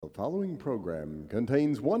The following program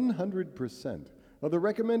contains 100% of the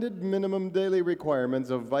recommended minimum daily requirements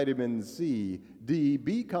of vitamin C, D,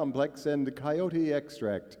 B complex, and coyote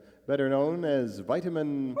extract, better known as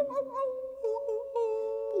vitamin.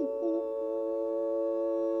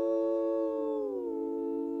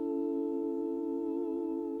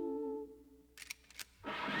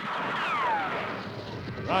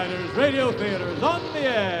 Riders Radio Theater's on the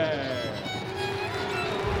air.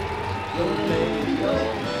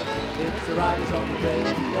 It's the Riders on the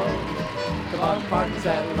radio. Come on, park,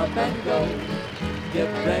 saddle up and go. Get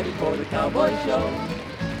ready for the cowboy show.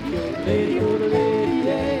 Yodelay,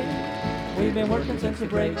 yeah. We've been working since the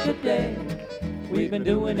break of day. We've been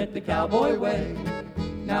doing it the cowboy way.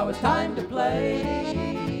 Now it's time to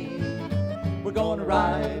play. We're gonna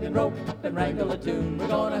ride and rope and wrangle a tune. We're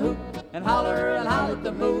gonna hoot and holler at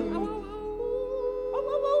the moon.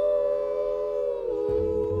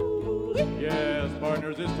 Yes,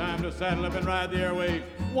 partners, it's time to saddle up and ride the airwaves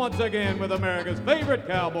once again with America's favorite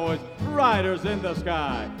cowboys, Riders in the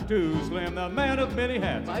Sky. Too Slim, the man of many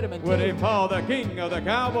hats. Vitamin Woody T. Paul, the king of the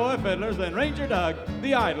cowboy fiddlers, and Ranger Doug,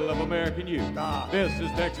 the idol of American youth. This is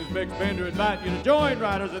Texas Mix Bender inviting you to join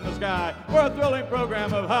Riders in the Sky for a thrilling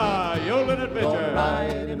program of high yodeling We're adventure. gonna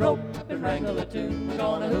ride and rope and wrangle a tune. We're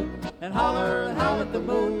gonna hoot and holler at the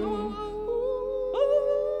moon.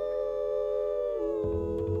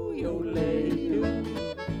 Yodelay,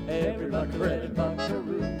 every buckaroo and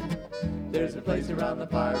buckaroo. There's a place around the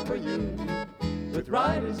fire for you, with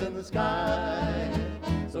riders in the sky.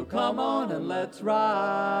 So come on and let's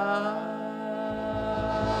ride.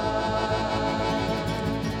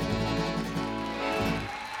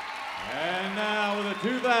 And now, with the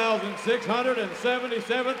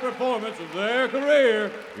 2,677th performance of their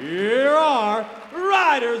career, here are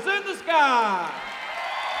Riders in the Sky.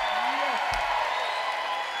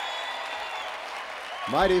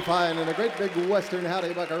 Mighty fine and a great big western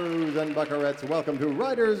howdy, buckaroos and buckarettes. Welcome to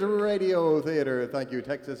Riders Radio Theater. Thank you,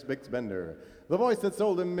 Texas Mix Bender, the voice that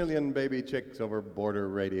sold a million baby chicks over border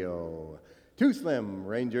radio. Too Slim,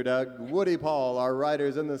 Ranger Doug, Woody Paul, our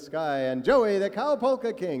Riders in the Sky, and Joey, the Cow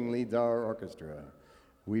Polka King, leads our orchestra.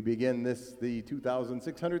 We begin this, the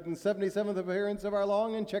 2,677th appearance of our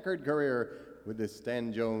long and checkered career, with this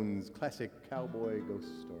Stan Jones classic cowboy ghost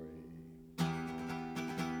story.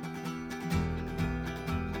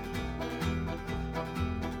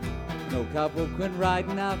 No cowboy went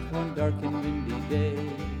riding out one dark and windy day.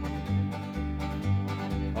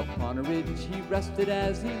 Upon a ridge he rested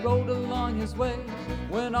as he rode along his way,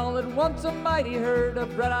 when all at once a mighty herd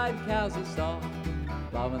of red-eyed cows he saw,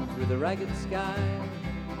 plowing through the ragged sky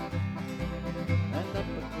and up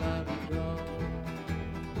a cloudy draw.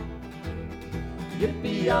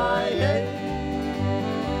 Yippee-yi-yay,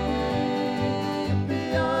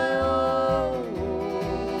 yippee-yi-oh,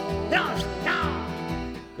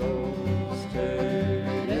 ghost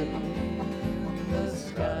herd in the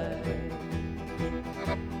sky.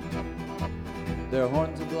 Their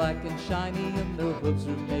horns are black and shiny and their hooves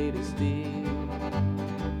are made of steel.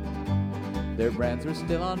 Their brands were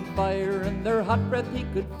still on fire and their hot breath he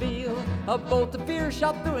could feel. A bolt of fear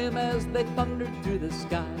shot through him as they thundered through the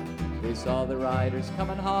sky. They saw the riders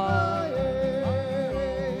coming hard.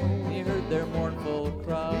 He heard their mournful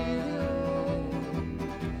cry.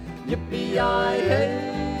 Yippee-yi-yay,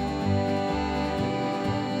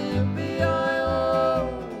 yippee-yi-oh,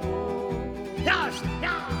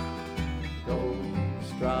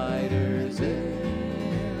 ghost riders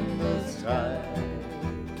in the sky.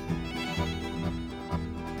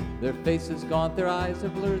 Their faces gaunt, their eyes are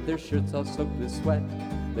blurred, their shirts all soaked with sweat.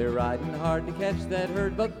 They're riding hard to catch that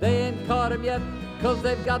herd, but they ain't caught him yet, 'cause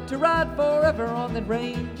they've got to ride forever on that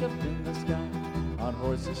range up in the sky, on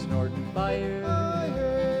horses snorting fire,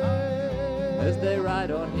 as they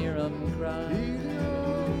ride on, hear 'em cry.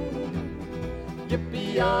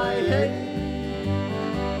 Yippee-yi-yay,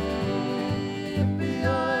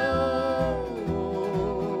 yippee-yi-oh,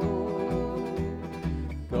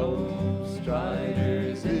 ghost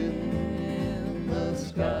riders in the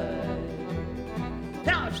sky.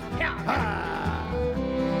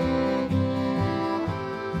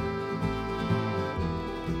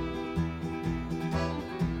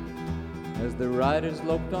 As the riders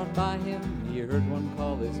loped on by him, he heard one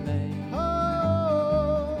call his name.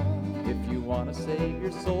 If you want to save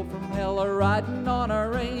your soul from hell or riding on our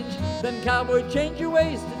range, then cowboy, change your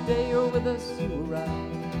ways today, or with us you will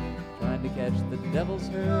ride, trying to catch the devil's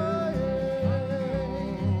herd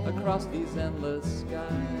across these endless skies.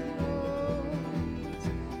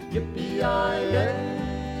 Yippee-yi-yay,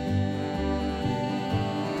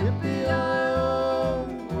 yippee-yi-oh,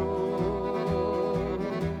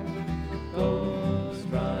 ghost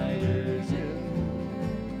ride.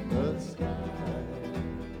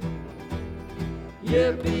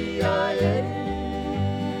 Yippee-yi-yay.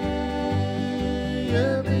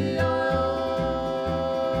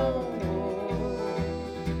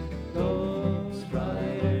 Yippee-yi-yi. Ghost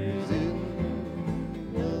riders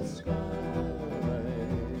in the sky.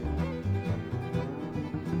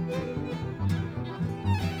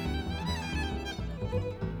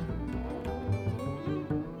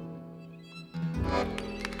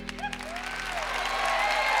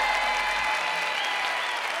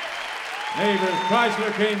 Neighbors,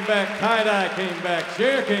 Chrysler came back, Tie-Dye came back,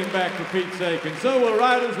 Cher came back for Pete's sake, and so will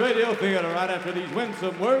Riders Radio Theater right after these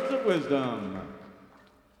winsome words of wisdom.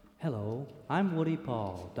 Hello, I'm Woody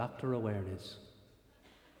Paul, Dr. Awareness.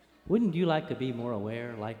 Wouldn't you like to be more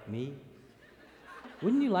aware like me?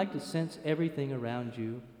 Wouldn't you like to sense everything around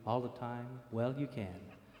you all the time? Well, you can,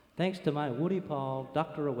 thanks to my Woody Paul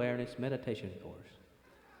Dr. Awareness meditation course.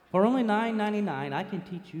 For only $9.99, I can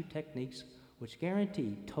teach you techniques which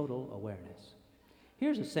guarantee total awareness.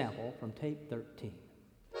 Here's a sample from tape 13.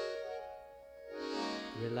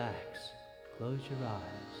 Relax, close your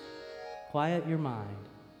eyes, quiet your mind.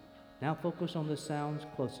 Now focus on the sounds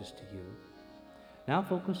closest to you. Now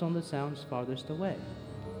focus on the sounds farthest away.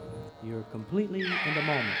 You're completely in the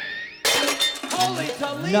moment. Holy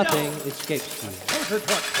Toledo! Nothing escapes you. You're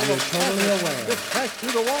totally aware. Just crashed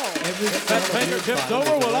through the wall. Every If that cell of finger your tips body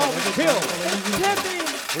over, we'll all be killed.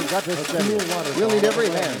 We've got this steady. We'll need every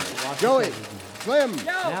hand. Joey, Slim,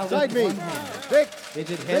 Now Side with me, one hand. Vic, Is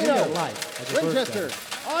it heavy Zeno, or light? As a Winchester,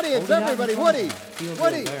 birthday? audience, Hold it out everybody, in front of Woody, you. Feel the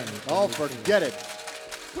Woody. awareness Oh, of your forget it.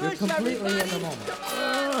 You're completely in the moment.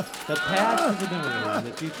 The past is a memory, and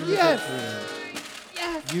the future is a Yes. dream.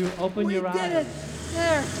 Yes! You open We your did eyes, it!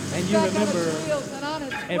 There! and you Back on its remember wheels and on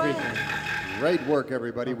its way. everything. Great work,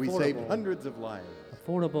 everybody. We saved Affordable. hundreds of lives.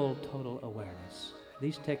 Affordable total awareness.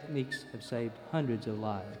 These techniques have saved hundreds of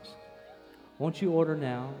lives. Won't you order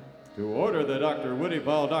now? To order the Dr. Woody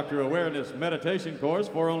Paul Dr. Awareness Meditation Course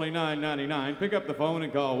for only $9.99, pick up the phone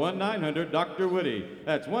and call 1-900-DR-WOODY.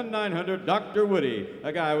 That's 1-900-DR-WOODY.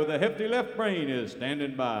 A guy with a hefty left brain is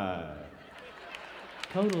standing by.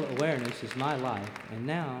 Total awareness is my life, and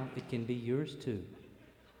now it can be yours too.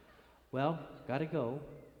 Well, gotta go.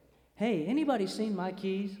 Hey, anybody seen my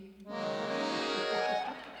keys?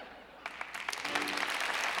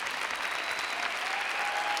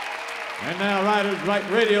 And now, Riders Right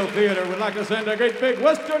Radio Theater would like to send a great big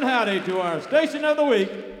Western howdy to our station of the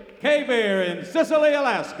week, K-Bear in Sicily,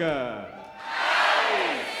 Alaska.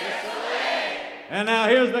 Howdy, Sicily! And now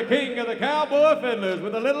here's the king of the cowboy fiddlers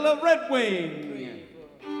with a little of Red Wing.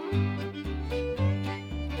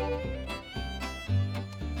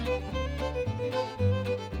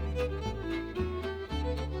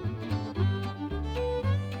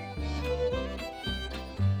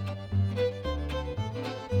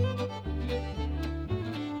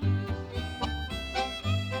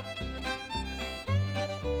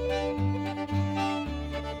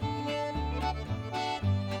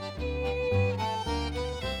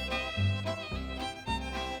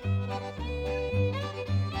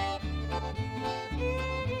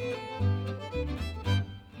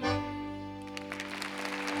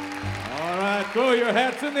 All right, throw your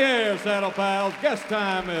hats in the air, saddle pals. Guest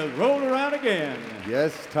time is rolled around again.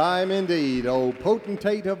 Yes, time indeed, oh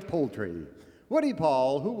potentate of poultry. Woody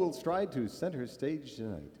Paul, who will stride to center stage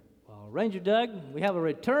tonight? Well, Ranger Doug, we have a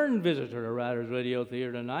return visitor to Riders Radio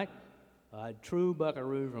Theater tonight. A true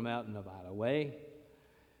buckaroo from out Nevada way.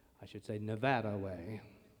 I should say Nevada way.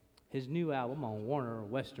 His new album on Warner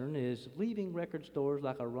Western is leaving record stores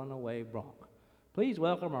like a runaway bronc. Please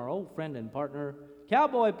welcome our old friend and partner,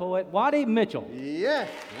 cowboy poet Waddy Mitchell. Yes.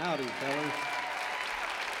 Howdy, fellas.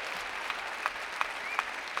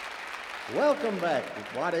 Welcome back,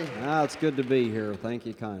 Waddy. It's good to be here. Thank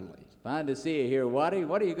you kindly. Fine to see you here, Waddy.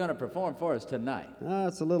 What are you going to perform for us tonight?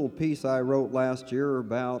 It's a little piece I wrote last year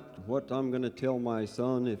about what I'm going to tell my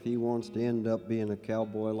son if he wants to end up being a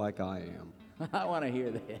cowboy like I am. I want to hear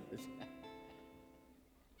this.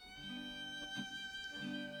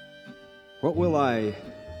 What will I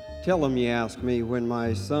tell him, you ask me, when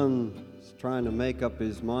my son's trying to make up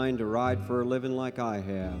his mind to ride for a living like I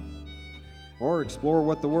have, or explore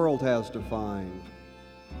what the world has to find?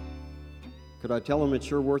 Could I tell him it's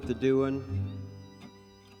sure worth the doing?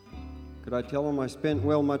 Could I tell him I spent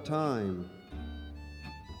well my time?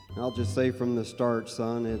 I'll just say from the start,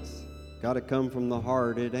 son, it's got to come from the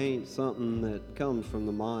heart. It ain't something that comes from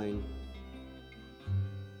the mind.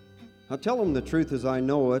 I'll tell him the truth as I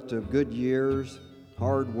know it, of good years,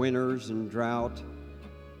 hard winters and drought,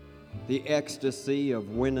 the ecstasy of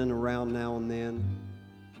winning around now and then,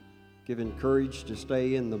 giving courage to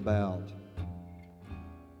stay in the bout.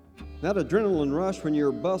 That adrenaline rush when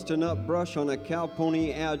you're busting up brush on a cow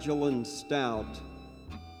pony agile and stout.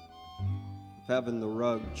 Of having the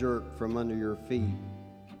rug jerk from under your feet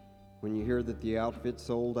when you hear that the outfit's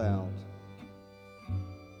sold out.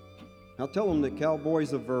 Now tell them that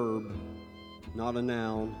cowboy's a verb, not a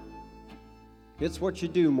noun. It's what you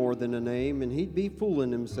do more than a name, and he'd be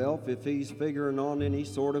fooling himself if he's figuring on any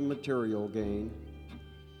sort of material gain.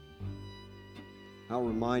 I'll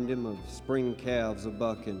remind him of spring calves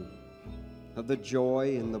a-bucking, of the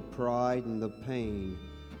joy and the pride and the pain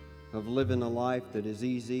of living a life that is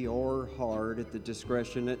easy or hard at the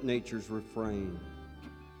discretion at nature's refrain.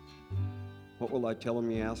 What will I tell him,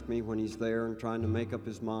 you ask me, when he's there and trying to make up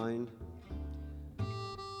his mind?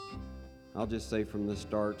 I'll just say from the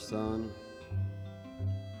start, son,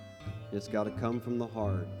 it's got to come from the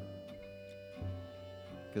heart,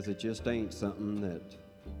 'cause it just ain't something that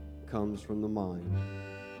comes from the mind.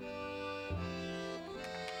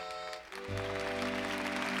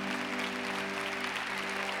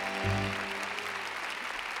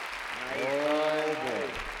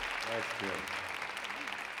 That's good.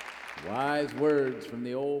 Wise words from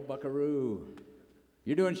the old buckaroo.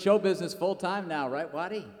 You're doing show business full time now, right,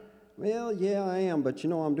 Waddy? Well, yeah, I am, but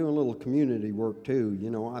I'm doing a little community work too.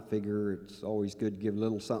 I figure it's always good to give a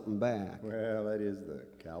little something back. Well, that is the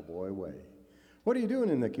cowboy way. What are you doing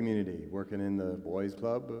in the community? Working in the boys'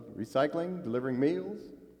 club, recycling, delivering meals?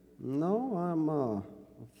 No, I'm a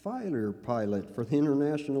fighter pilot for the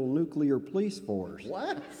International Nuclear Police Force.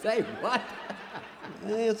 What? Say what?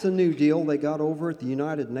 It's a new deal they got over at the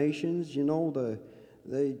United Nations.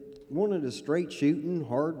 They wanted a straight shooting,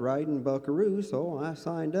 hard riding buckaroo, so I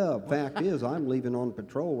signed up. Fact is, I'm leaving on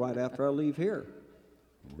patrol right after I leave here.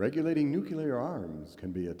 Regulating nuclear arms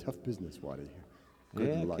can be a tough business, Waddy.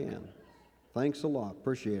 Good luck. It can. Thanks a lot.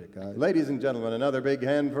 Appreciate it, guys. Ladies and gentlemen, another big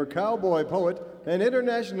hand for cowboy poet and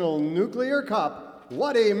international nuclear cop,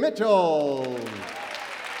 Waddy Mitchell.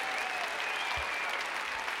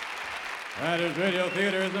 Riders Radio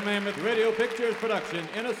Theater is a Mammoth Radio Pictures production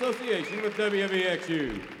in association with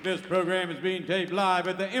WVXU. This program is being taped live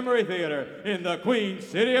at the Emory Theater in the Queen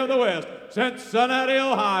City of the West, Cincinnati,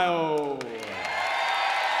 Ohio.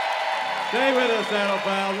 Stay with us, Saddle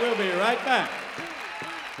Pals. We'll be right back.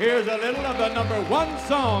 Here's a little of the #1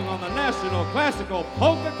 song on the National Classical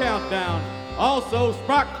Polka Countdown, also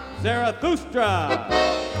Sprach Zarathustra.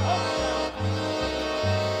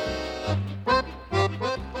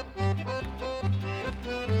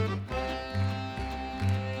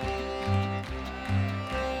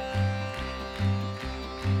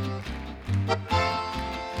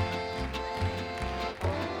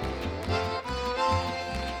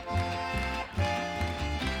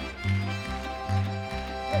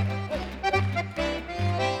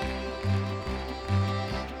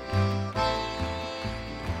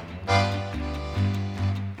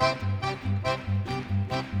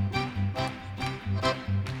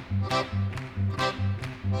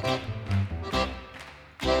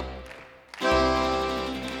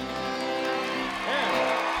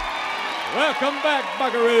 Welcome back,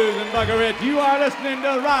 buckaroos and buckarettes. You are listening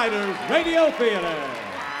to Riders Radio Theater.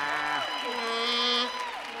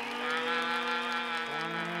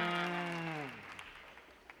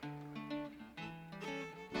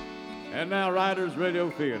 And now Riders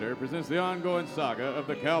Radio Theater presents the ongoing saga of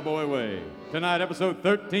the Cowboy Way. Tonight, episode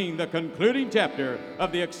 13, the concluding chapter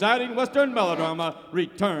of the exciting Western melodrama,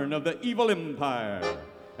 Return of the Evil Empire.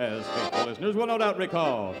 As faithful listeners will no doubt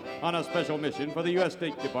recall, on a special mission for the U.S.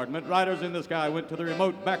 State Department, Riders in the Sky went to the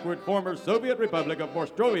remote, backward former Soviet Republic of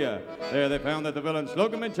Borstrovia. There they found that the villains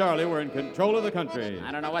Slocum and Charlie were in control of the country.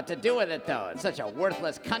 I don't know what to do with it, though. It's such a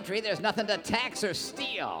worthless country, there's nothing to tax or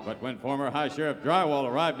steal. But when former High Sheriff Drywall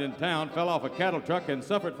arrived in town, fell off a cattle truck, and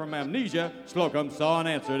suffered from amnesia, Slocum saw an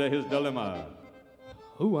answer to his dilemma.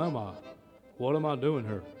 Who am I? What am I doing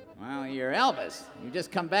here? Well, you're Elvis. You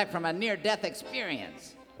just come back from a near-death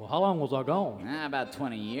experience. Well, how long was I gone? About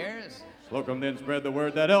 20 years. Slocum then spread the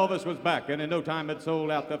word that Elvis was back, and in no time had sold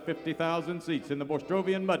out the 50,000 seats in the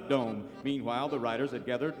Borstrovian Mud Dome. Meanwhile, the Riders had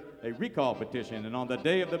gathered a recall petition, and on the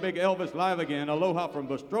day of the big Elvis Live Again Aloha from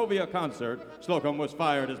Borstrovia concert, Slocum was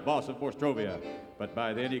fired as boss of Borstrovia. But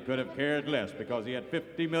by then he could have cared less, because he had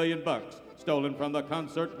 $50 million stolen from the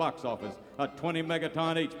concert box office, a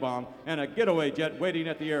 20-megaton H-bomb, and a getaway jet waiting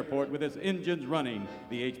at the airport with its engines running.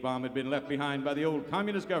 The H-bomb had been left behind by the old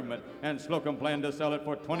communist government, and Slocum planned to sell it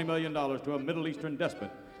for $20 million to a Middle Eastern despot.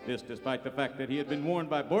 This despite the fact that he had been warned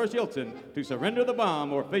by Boris Yeltsin to surrender the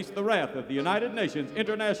bomb or face the wrath of the United Nations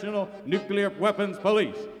International Nuclear Weapons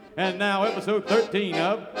Police. And now episode 13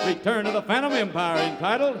 of Return of the Phantom Empire,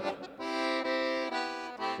 entitled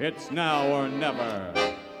It's Now or Never.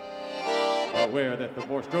 aware that the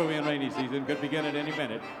Borstrovian rainy season could begin at any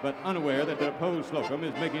minute, but unaware that the opposed Slocum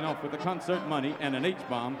is making off with the concert money and an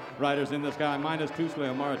H-bomb, Riders in the Sky minus 2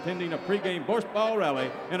 Slim are attending a pregame Borsball rally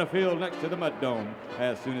in a field next to the Mud Dome.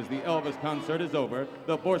 As soon as the Elvis concert is over,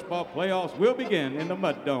 the Borsball playoffs will begin in the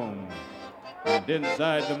Mud Dome. And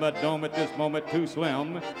inside the Mud Dome at this moment, 2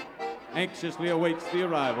 Slim anxiously awaits the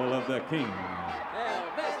arrival of the king.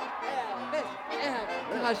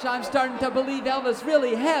 Gosh, I'm starting to believe Elvis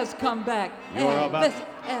really has come back. You're about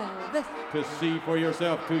Elvis. to see for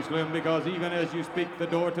yourself, 2 Slim, because even as you speak, the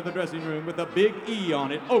door to the dressing room with a big E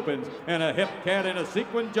on it opens, and a hip cat in a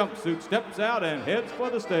sequin jumpsuit steps out and heads for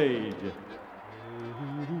the stage.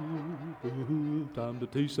 Time to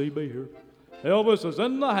TCB here. Elvis is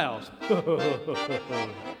in the house.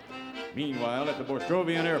 Meanwhile, at the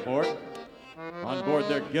Borstrovian airport, on board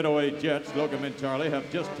their getaway jet, Slocum and Charlie have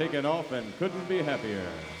just taken off and couldn't be happier.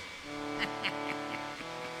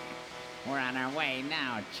 We're on our way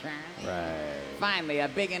now, Charlie. Right. Finally, a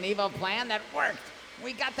big and evil plan that worked.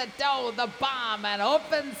 We got the dough, the bomb, and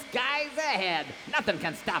open skies ahead. Nothing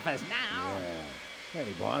can stop us now. Yeah.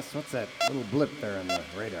 Hey, boss, what's that little blip there on the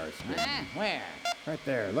radar screen? Where? Right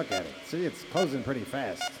there, look at it. See, it's closing pretty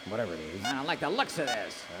fast, whatever it is. I don't like the looks of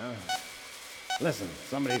this. Listen,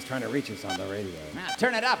 somebody's trying to reach us on the radio. Now,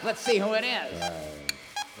 turn it up. Let's see who it is.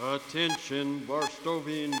 Attention,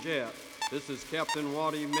 Borstrovian Jet. This is Captain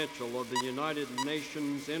Waddy Mitchell of the United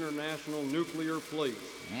Nations International Nuclear Fleet.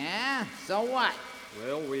 Yeah? So what?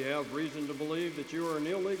 Well, we have reason to believe that you are in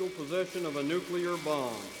illegal possession of a nuclear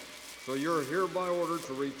bomb. So you're hereby ordered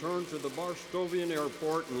to return to the Borstrovian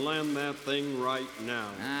airport and land that thing right now.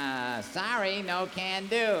 Sorry, no can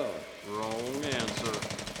do. Wrong answer.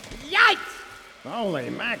 Yikes! Holy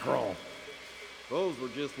mackerel. Those were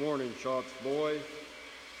just warning shots, boy.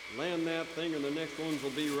 Land that thing and the next ones will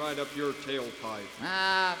be right up your tailpipe.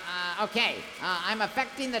 Okay. I'm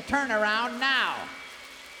effecting the turnaround now.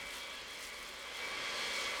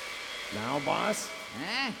 Now, boss?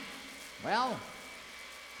 Well,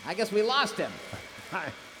 I guess we lost him.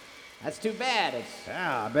 That's too bad.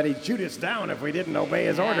 Yeah, I bet he'd shoot us down if we didn't obey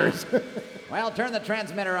his orders. Well, turn the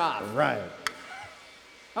transmitter off. Right.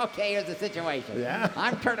 Okay, here's the situation. Yeah?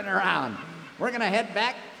 I'm turning around. We're going to head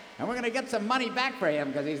back, and we're going to get some money back for him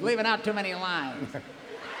because he's leaving out too many lines.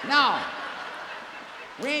 No.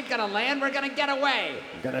 We ain't going to land. We're going to get away.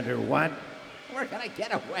 Gonna do what? We're going to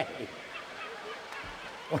get away.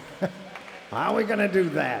 How are we gonna do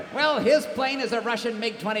that? Well, his plane is a Russian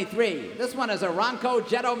MiG-23. This one is a Ronco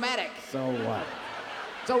Jet-O-Matic. So what?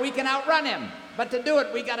 So we can outrun him. But to do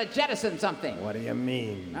it, we got to jettison something. What do you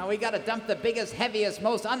mean? Now, we got to dump the biggest, heaviest,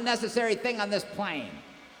 most unnecessary thing on this plane.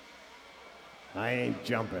 I ain't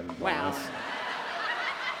jumping, boss. Well,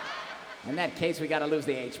 in that case, we got to lose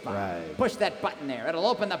the H-bomb. Right. Push that button there. It'll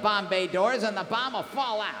open the bomb bay doors, and the bomb will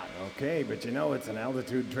fall out. Okay, but you know it's an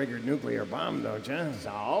altitude-triggered nuclear bomb, don't you?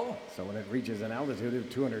 So? So when it reaches an altitude of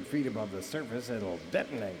 200 feet above the surface, it'll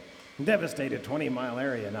detonate. Devastate a 20-mile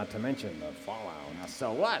area, not to mention the fallout. Now,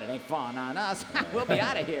 so what? It ain't falling on us. We'll be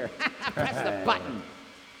out of here. Press the button.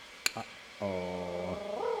 Oh,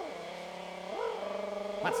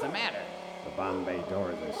 What's the matter? the bomb bay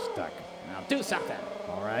doors are stuck. Now, do something.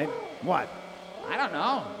 All right? What? I don't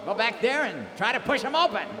know. Go back there and try to push them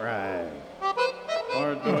open. Right.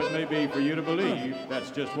 Hard though it may be for you to believe, that's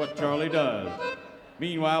just what Charlie does.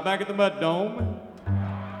 Meanwhile, back at the Mud Dome.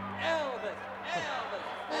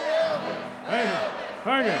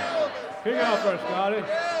 Hang it. Kick it off first, Scotty.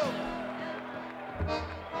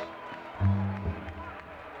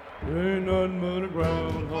 You ain't nothing but a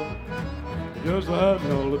groundhog, just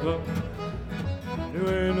hiding all the time. You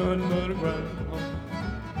ain't nothing but a groundhog,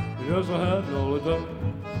 just hiding all the time.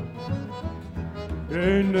 You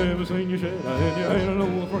ain't never seen your shadow, and you ain't no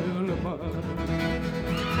friend of mine.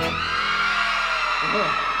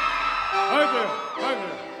 Thank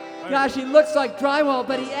you. Gosh, he looks like drywall,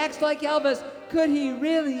 but he acts like Elvis. Could he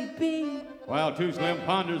really be? While 2 Slim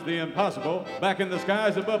ponders the impossible, back in the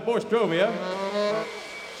skies above Borstrovia,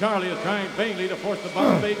 Charlie is trying vainly to force the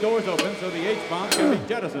bomb bay doors open so the H-bomb can be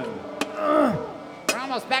jettisoned. We're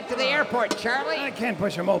almost back to the airport, Charlie. I can't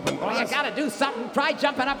push them open, boss. Well, you gotta do something. Try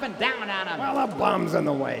jumping up and down on them. Well, the bomb's in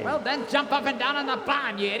the way. Well, then jump up and down on the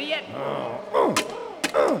bomb, you idiot.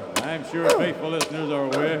 I'm sure faithful listeners are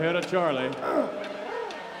way ahead of Charlie.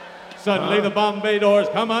 Suddenly, the bomb bay doors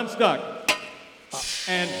come unstuck,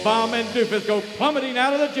 and Bomb and Doofus go plummeting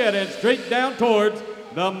out of the jet and straight down towards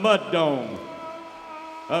the Mud Dome.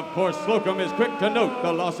 Of course, Slocum is quick to note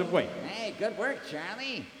the loss of weight. Hey, good work,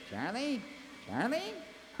 Charlie. Charlie?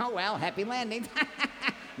 Oh, well, happy landing.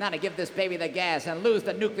 Now to give this baby the gas and lose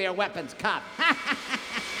the nuclear weapons cop.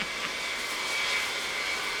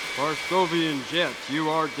 Varsovian Jets, you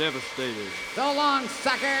are devastated. So long,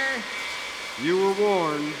 sucker. You were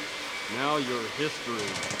warned. Now you're history.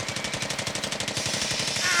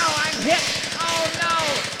 Ow, I'm hit. Oh, no.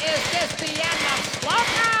 Is this the end of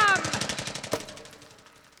Slocum?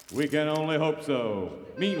 We can only hope so.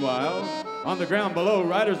 Meanwhile, on the ground below,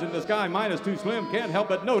 Riders in the Sky -2 Slim can't help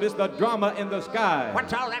but notice the drama in the sky.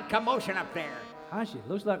 What's all that commotion up there? Gosh, it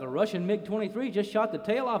looks like a Russian MiG-23 just shot the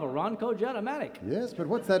tail off a Ronco Jetomatic. Yes, but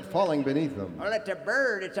what's that falling beneath them? Well, it's a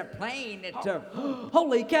bird. It's a plane. It's a...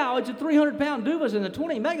 Holy cow, it's a 300-pound Duvas and a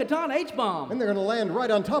 20-megaton H-bomb. And they're going to land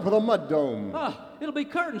right on top of the mud dome. It'll be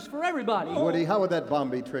curtains for everybody. Woody, how would that bomb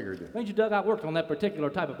be triggered? Ranger Doug, I worked on that particular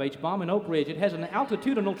type of H-bomb in Oak Ridge. It has an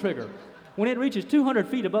altitudinal trigger. When it reaches 200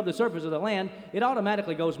 feet above the surface of the land, it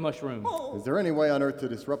automatically goes mushroom. Is there any way on Earth to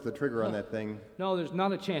disrupt the trigger on that thing? No, there's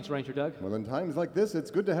not a chance, Ranger Doug. Well, in times like this, it's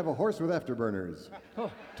good to have a horse with afterburners.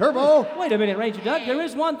 Turbo! Wait a minute, Ranger Doug. There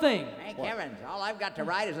is one thing. Thank heavens. All I've got to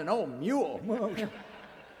ride is an old mule.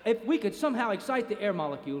 If we could somehow excite the air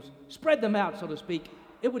molecules, spread them out, so to speak,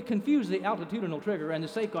 it would confuse the altitudinal trigger and the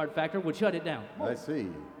safeguard factor would shut it down. I see.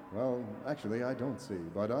 Well, actually, I don't see,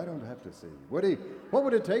 but I don't have to see. Woody, what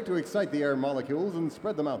would it take to excite the air molecules and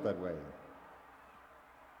spread them out that way?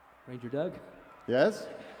 Ranger Doug? Yes?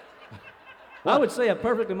 I would say a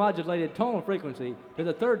perfectly modulated tonal frequency to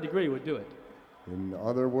the 3rd degree would do it. In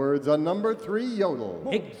other words, a number 3 yodel.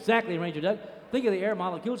 Exactly, Ranger Doug. Think of the air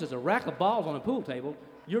molecules as a rack of balls on a pool table.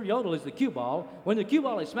 Your yodel is the cue ball. When the cue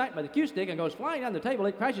ball is smacked by the cue stick and goes flying down the table,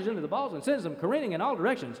 it crashes into the balls and sends them careening in all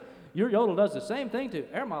directions. Your yodel does the same thing to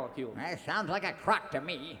air molecules. That sounds like a crock to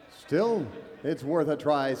me. Still, it's worth a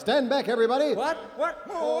try. Stand back, everybody. What?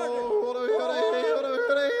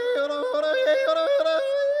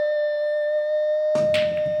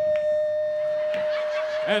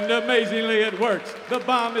 And amazingly, it works. The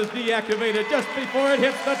bomb is deactivated just before it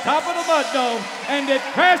hits the top of the mud dome, and it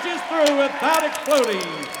crashes through without exploding.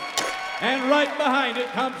 And right behind it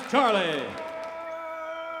comes Charlie.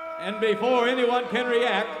 And before anyone can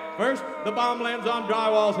react, first the bomb lands on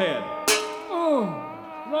Drywall's head. Oh,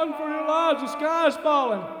 run for your lives, the sky's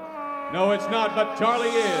falling. No, it's not, but Charlie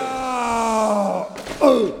is.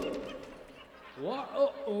 What?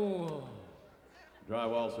 Oh.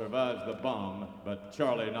 Drywall survives the bomb, but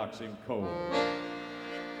Charlie knocks him cold.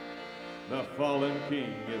 The fallen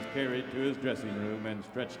king is carried to his dressing room and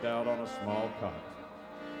stretched out on a small cot.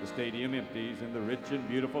 The stadium empties and the rich and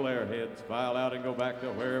beautiful airheads file out and go back to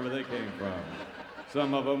wherever they came from.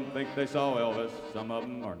 Some of them think they saw Elvis, some of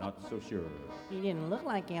them are not so sure. He didn't look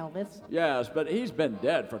like Elvis. Yes, but he's been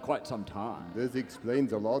dead for quite some time. This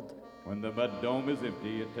explains a lot. When the mud dome is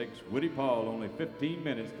empty, it takes Woody Paul only 15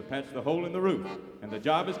 minutes to patch the hole in the roof, and the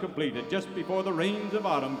job is completed just before the rains of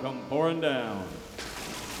autumn come pouring down.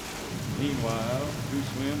 Meanwhile, Too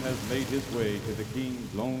Slim has made his way to the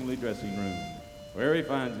king's lonely dressing room, where he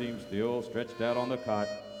finds him still stretched out on the cot,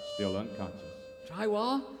 still unconscious.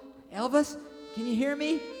 Drywall? Elvis? Can you hear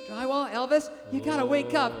me? Drywall? Elvis? You gotta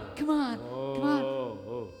wake up. Come on. Come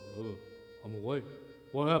on. I'm awake.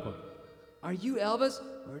 What happened? Are you Elvis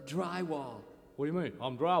or Drywall? What do you mean?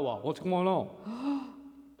 I'm Drywall. What's going on?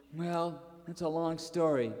 Well, it's a long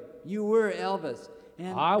story. You were Elvis.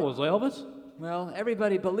 And I was Elvis? well,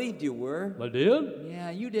 everybody believed you were. I did?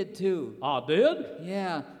 Yeah, you did too. I did?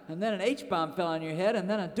 Yeah, and then an H-bomb fell on your head, and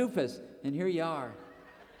then a doofus, and here you are.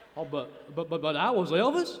 Oh, but I was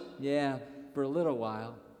Elvis? Yeah, for a little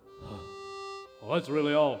while. Well, that's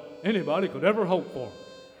really all anybody could ever hope for.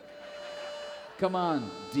 Come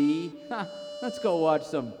on, D. Let's go watch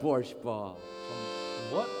some Borscht Ball.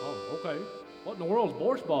 What? Oh, okay. What in the world's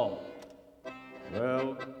Borscht Ball?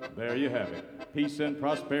 Well, there you have it. Peace and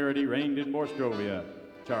prosperity reigned in Borstrovia.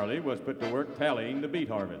 Charlie was put to work tallying the beet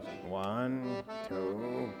harvest. 1,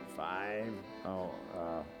 2, 5.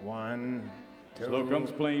 1, 2.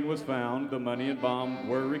 Slocum's plane was found, the money and bomb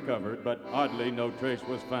were recovered, but oddly no trace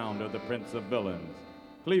was found of the Prince of Villains.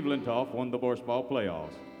 Cleveland-Toff won the Borscht Ball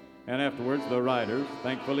playoffs. And afterwards, the Riders,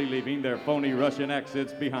 thankfully leaving their phony Russian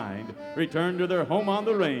accents behind, returned to their home on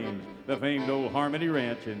the range, the famed old Harmony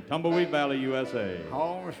Ranch in Tumbleweed Valley, USA.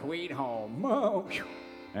 Home sweet home.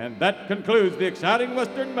 And that concludes the exciting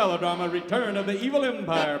Western melodrama, Return of the Evil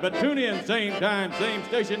Empire. But tune in, same time, same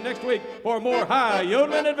station next week for more high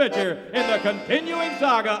yodeling adventure in the continuing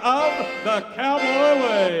saga of The Cowboy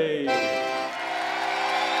Way.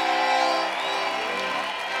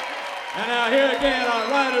 And now here again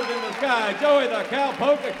are Riders in the Sky, Joey the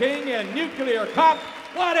Cowpoke King and Nuclear Cop,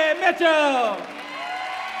 Waddy Mitchell!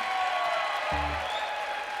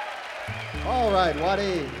 All right,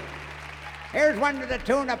 Waddy. Here's one to the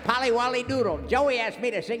tune of Polly Wolly Doodle. Joey asked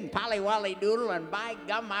me to sing Polly Wolly Doodle, and by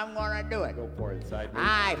gum, I'm gonna do it. Go for it, Sideman.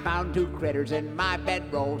 I found two critters in my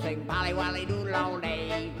bedroll, sing Polly Wolly Doodle all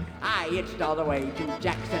day. I hitched all the way to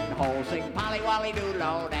Jackson Hole, sing Polly Wolly Doodle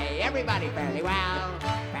all day. Everybody fairly well,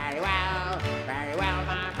 very well, very well,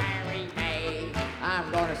 my Mary May.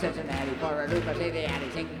 I'm going to Cincinnati for a Lucas City,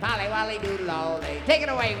 sing Polly Wolly Doodle all day. Take it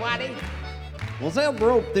away, Waddy. Well, Zeb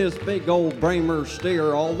roped this big old Bramer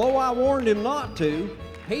steer, although I warned him not to.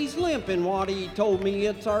 He's limping, Waddy. He told me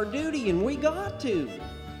it's our duty and we got to.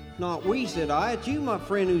 Not we, said I. It's you, my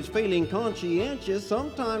friend, who's feeling conscientious.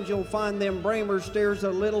 Sometimes you'll find them Bramer steers a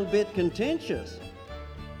little bit contentious.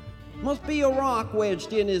 Must be a rock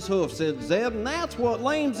wedged in his hoof, said Zeb, and that's what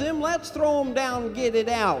lames him. Let's throw him down and get it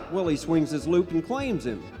out. Willie swings his loop and claims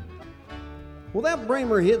him. Well, that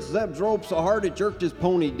Bramer hit Zeb's rope so hard it jerked his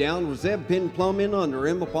pony down, with Zeb pinned plumb in under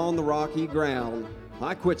him upon the rocky ground.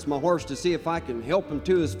 I quits my horse to see if I can help him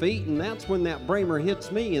to his feet, and that's when that Bramer hits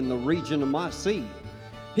me in the region of my seat.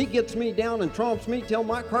 He gets me down and tromps me till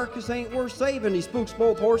my carcass ain't worth saving. He spooks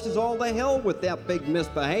both horses all to hell with that big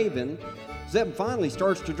misbehavin'. Zeb finally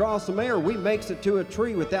starts to draw some air. We makes it to a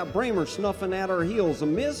tree with that Bramer snuffing at our heels. A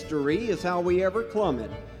mystery is how we ever clumb it.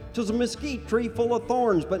 'Twas a mesquite tree full of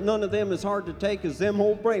thorns, but none of them as hard to take as them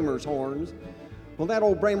old Bramer's horns. Well, that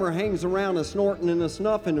old Bramer hangs around a snorting and a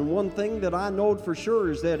snuffing, and one thing that I knowed for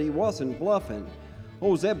sure is that he wasn't bluffing.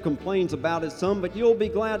 Oh, Zeb complains about it some, but you'll be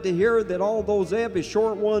glad to hear that although Zeb is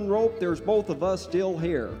short one rope, there's both of us still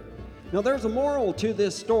here. Now, there's a moral to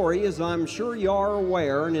this story, as I'm sure you are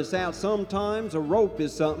aware, and it's that sometimes a rope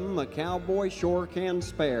is something a cowboy sure can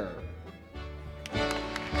spare.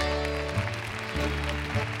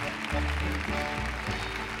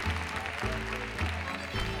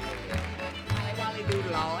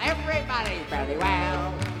 Everybody very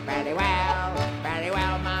well, very well, very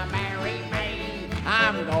well, my Mary May.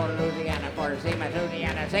 I'm going to Louisiana for to see my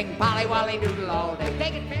Louisiana sing Polly Wolly Doodle all day.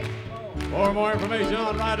 Take it, Vic. For more information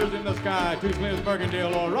on Riders in the Sky, to Smith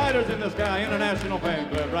Bergendale or Riders in the Sky International Fan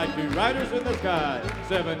Club, write to Riders in the Sky,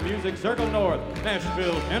 7 Music Circle North,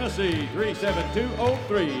 Nashville, Tennessee,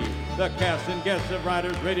 37203. The cast and guests of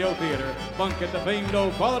Riders Radio Theater bunk at the famed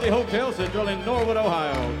Old Quality Hotel Central in Norwood,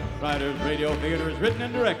 Ohio. Riders Radio Theater is written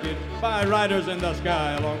and directed by Riders in the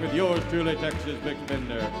Sky, along with yours truly, Texas Bix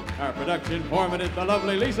Bender. Our production foreman is the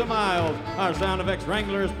lovely Lisa Miles. Our sound effects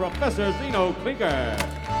wrangler is Professor Zeno Klinker.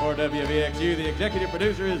 For WVXU, the executive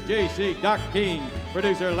producer is J.C. Doc King,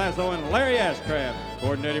 producer Lasso and Larry Ashcraft,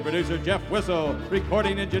 coordinating producer Jeff Whistle,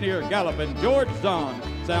 recording engineer Gallup and George Zahn,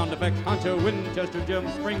 sound effects Honcho Winchester Jim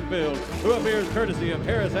Springfield, who appears courtesy of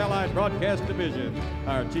Harris Allied Broadcast Division.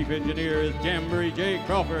 Our chief engineer is Jamboree J.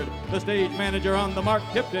 Crawford, the stage manager on the Mark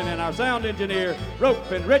Tipton, and our sound engineer, Rope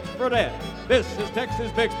and Rich Fredette. This is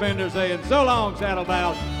Texas Bix Bender saying so long,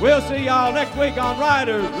 Saddlebound. We'll see y'all next week on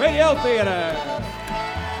Riders Radio Theater.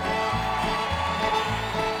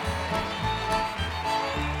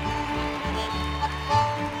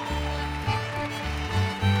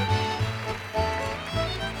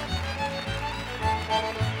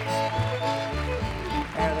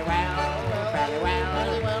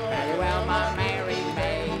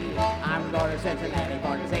 Cincinnati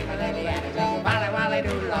for to sing my Indiana, sing Polly Wolly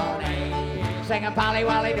Doodle all day. Sing a Polly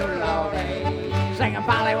Wolly Doodle all day. Sing a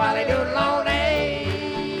Polly Wolly Doodle all day.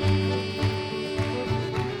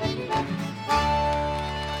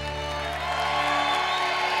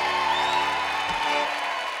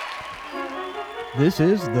 This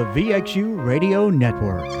is the VXU Radio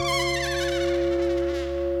Network.